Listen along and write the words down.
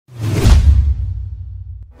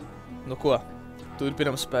Nu ko,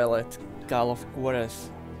 turpinam spēlēt Call of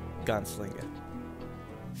Juarez Gunslinger.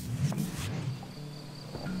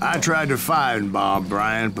 I tried to find Bob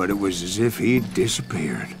Bryant, but it was as if he'd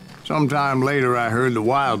disappeared. Sometime later, I heard the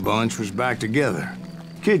Wild Bunch was back together.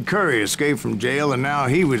 Kid Curry escaped from jail, and now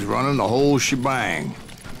he was running the whole shebang.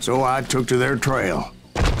 So I took to their trail,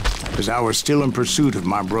 because I was still in pursuit of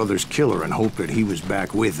my brother's killer and hoped that he was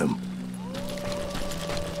back with him.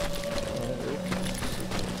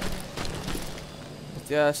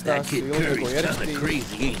 That kid Curry's kinda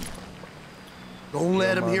crazy, ain't he? Don't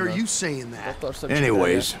let him hear you saying that.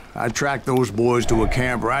 Anyways, I tracked those boys to a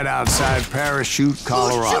camp right outside Parachute,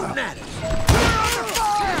 Colorado.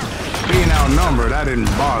 Being outnumbered, I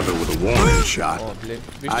didn't bother with a warning shot.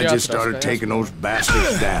 I just started taking those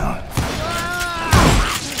bastards down.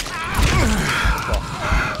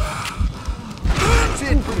 That's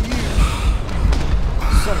it for you.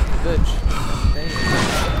 Son of a bitch.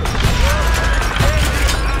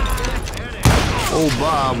 Old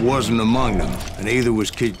Bob wasn't among them, and neither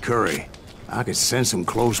was Kid Curry. I could sense him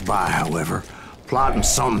close by, however, plotting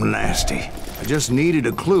something nasty. I just needed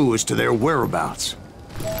a clue as to their whereabouts.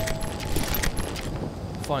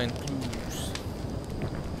 Find clues.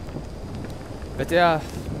 Bet jā,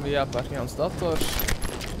 bija jāpērk jauns dators.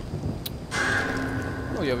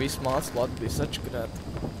 Nu, jau viss mājaslapa bija sačakarēta.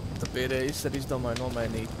 Tāpēc arī izdomāju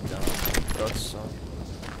nomainīt procesoru.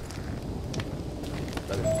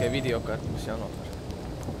 Tagad tikai videokarti mums jānopērk.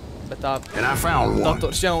 And I found one.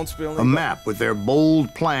 A map with their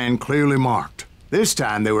bold plan clearly marked. This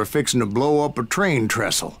time they were fixing to blow up a train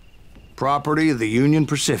trestle. Property of the Union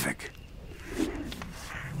Pacific.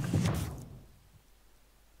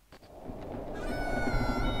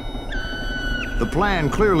 The plan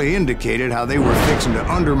clearly indicated how they were fixing to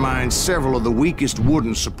undermine several of the weakest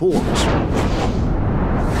wooden supports.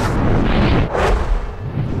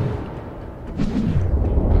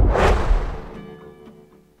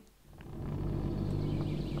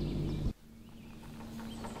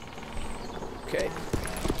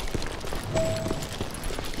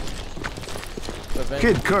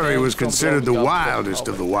 Kid Curry was considered the wildest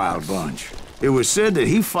of the Wild Bunch. It was said that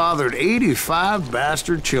he fathered 85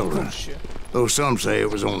 bastard children, though some say it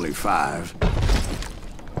was only 5.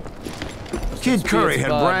 Kid Curry had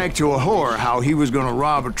bragged to a whore how he was going to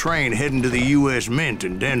rob a train heading to the U.S. Mint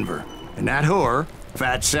in Denver. And that whore,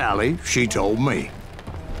 Fat Sally, she told me.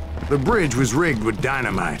 The bridge was rigged with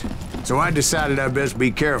dynamite, so I decided I'd best be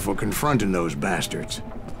careful confronting those bastards.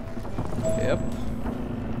 Yep.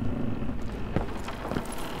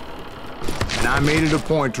 And I made it a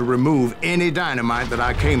point to remove any dynamite that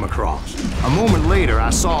I came across. A moment later,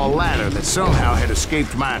 I saw a ladder that somehow had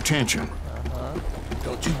escaped my attention.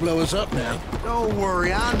 Don't you blow us up now. Don't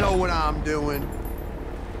worry, I know what I'm doing.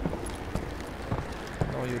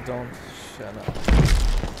 No, you don't. Shut up.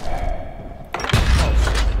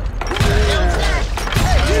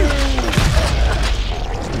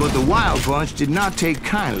 But the Wild Bunch did not take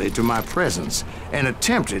kindly to my presence and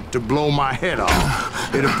attempted to blow my head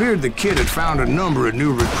off. It appeared the kid had found a number of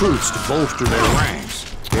new recruits to bolster their ranks.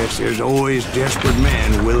 Yes, there's always desperate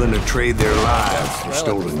men willing to trade their lives for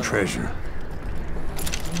stolen treasure.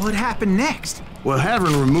 What happened next? Well,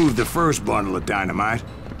 having removed the first bundle of dynamite,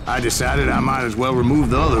 I decided I might as well remove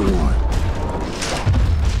the other one.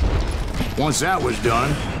 Once that was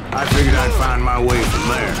done, I figured I'd find my way from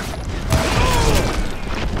there.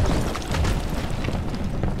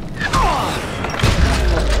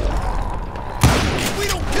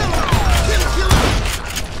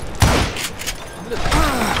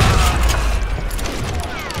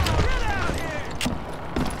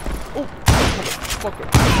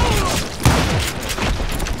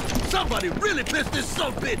 Somebody really pissed this son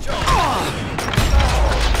of a bitch off!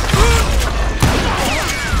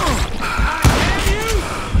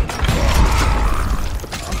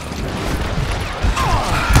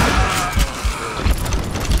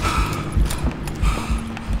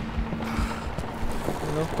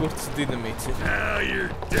 Nu, kur tas dinamīts ir? Now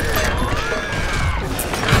you're dead. You're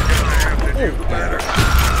gonna have to do better.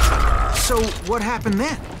 So, what happened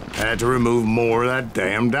then? Had to remove more of that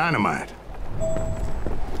damn dynamite.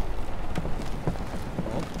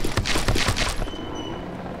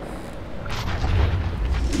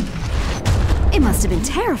 It must have been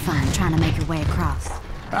terrifying trying to make your way across.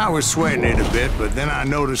 I was sweating it a bit, but then I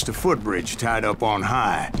noticed a footbridge tied up on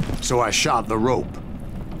high, so I shot the rope.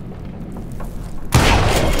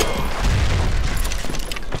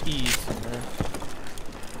 Easy, man.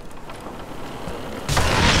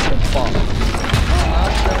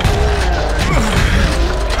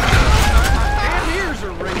 Damn ears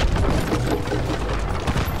are ringing.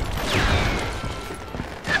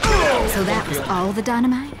 So that was all the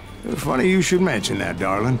dynamite? Funny you should mention that,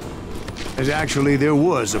 darling. As actually there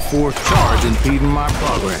was a fourth charge impeding my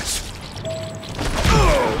progress.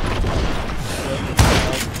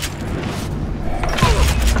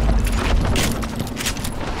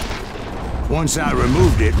 Once I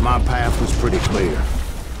removed it, my path was pretty clear.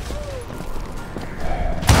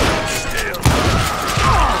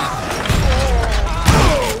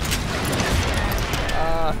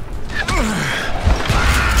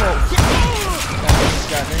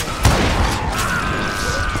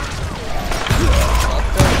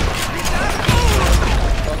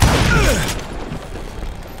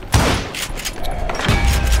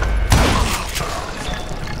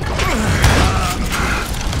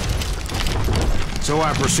 So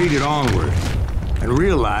I proceeded onward, and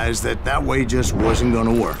realized that that way just wasn't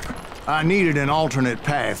gonna work. I needed an alternate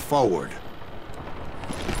path forward.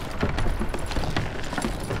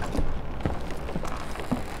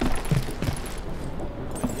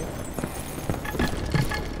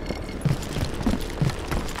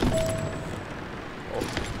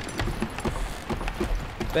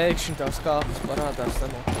 Pēkšņi tās kāpnes parādās te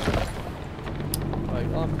no...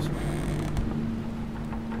 Vajag lapas.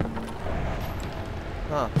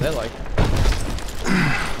 They like.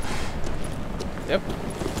 Yep.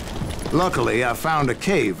 Luckily, I found a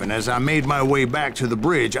cave, and as I made my way back to the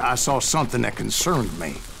bridge, I saw something that concerned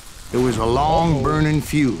me. It was a long, burning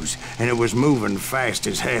fuse, and it was moving fast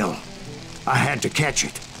as hell. I had to catch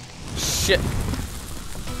it. Shit.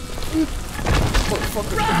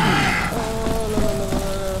 Motherfucker.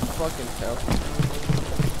 Fucking hell.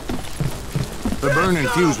 The burning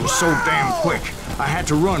fuse was so damn quick, I had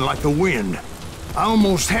to run like the wind. I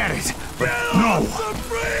almost had it, but no.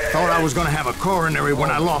 Thought I was gonna have a coronary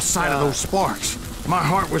when I lost sight of those sparks. My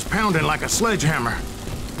heart was pounding like a sledgehammer.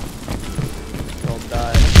 Don't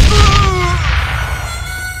die.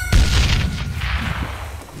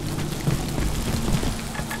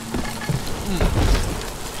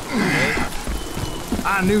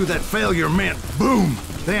 I knew that failure meant boom.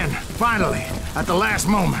 Then, finally, at the last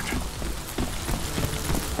moment.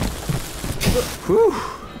 Whew.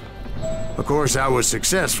 Of course, I was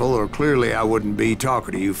successful, or clearly I wouldn't be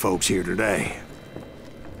talking to you folks here today.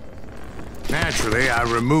 Naturally, I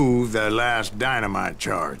removed the last dynamite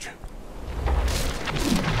charge.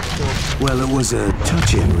 Well, it was a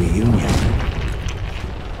touching reunion.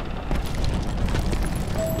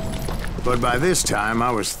 But by this time, I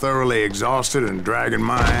was thoroughly exhausted and dragging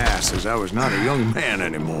my ass, as I was not a young man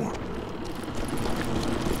anymore.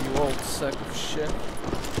 You old sack of shit.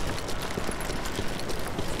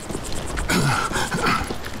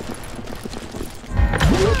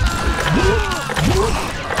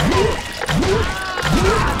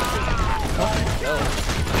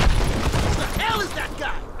 What the hell is that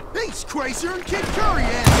guy? He's crazier than Kid Curry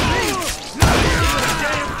ass me! Not even a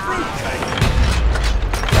damn fruitcake!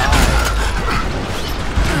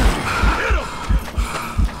 Hit him!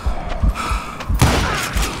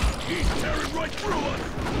 He's tearing right through us!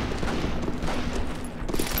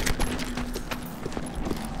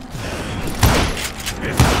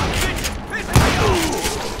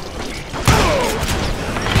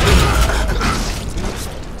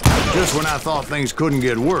 Just when I thought things couldn't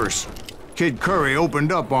get worse, Kid Curry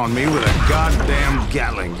opened up on me with a goddamn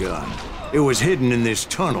Gatling gun. It was hidden in this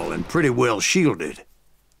tunnel and pretty well shielded.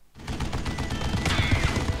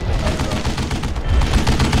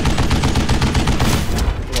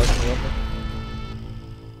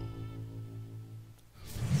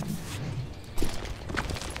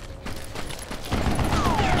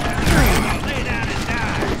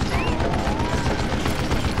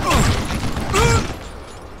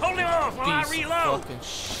 Fucking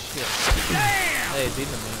shit. Damn! Hey, beat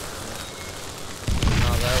me. No,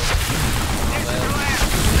 that was...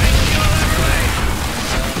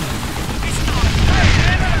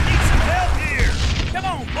 Need some help here! Come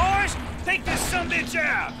on, boys! Take this sumbitch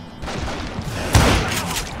out!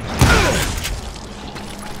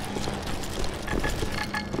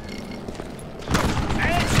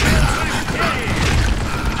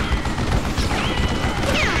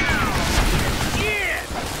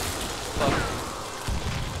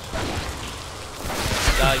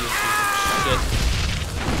 Die, you piece of shit.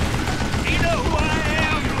 You know who I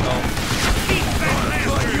am? No. Keep back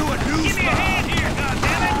last You a Give me a hand here,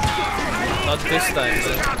 goddammit! Not this time,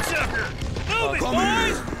 then. Cocksucker! Move it, Come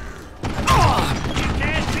boys! here. You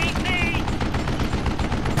can't beat me!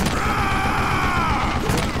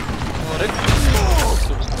 Oh, Rick.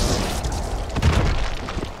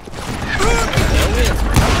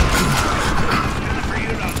 Time for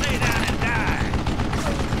you to lay down and die!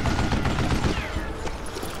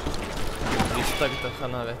 These tagad tev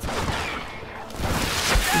hanāvēt.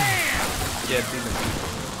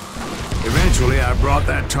 Eventually, I brought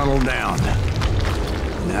that tunnel down.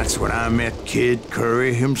 And that's when I met Kid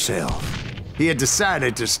Curry himself. He had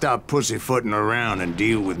decided to stop pussyfooting around and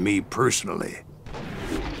deal with me personally.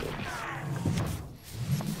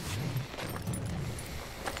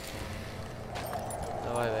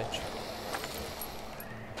 Давай, veči.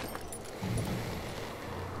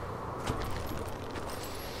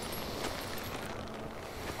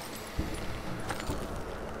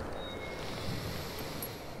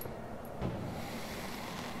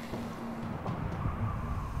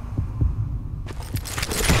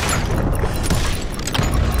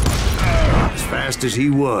 Fast as he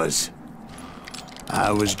was,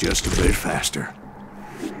 I was just a bit faster.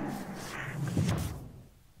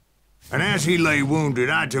 And as he lay wounded,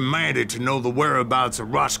 I demanded to know the whereabouts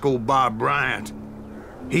of Roscoe Bob Bryant.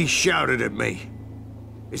 He shouted at me.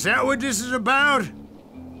 Is that what this is about?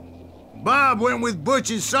 Bob went with Butch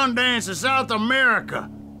and Sundance to South America.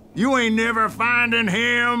 You ain't never finding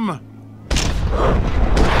him.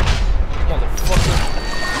 Motherfucker.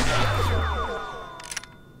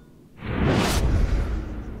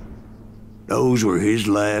 Those were his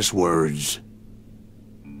last words.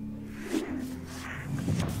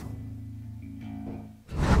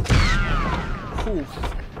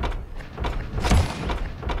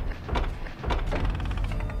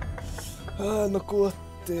 Nu ko,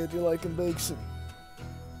 tie ir laikam beigsim.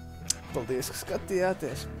 Paldies, ka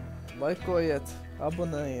skatījāties. Laikojiet,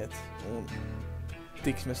 abonējiet un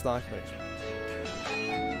tiksimies nākamreiz.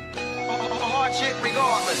 Hard shit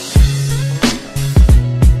regardless.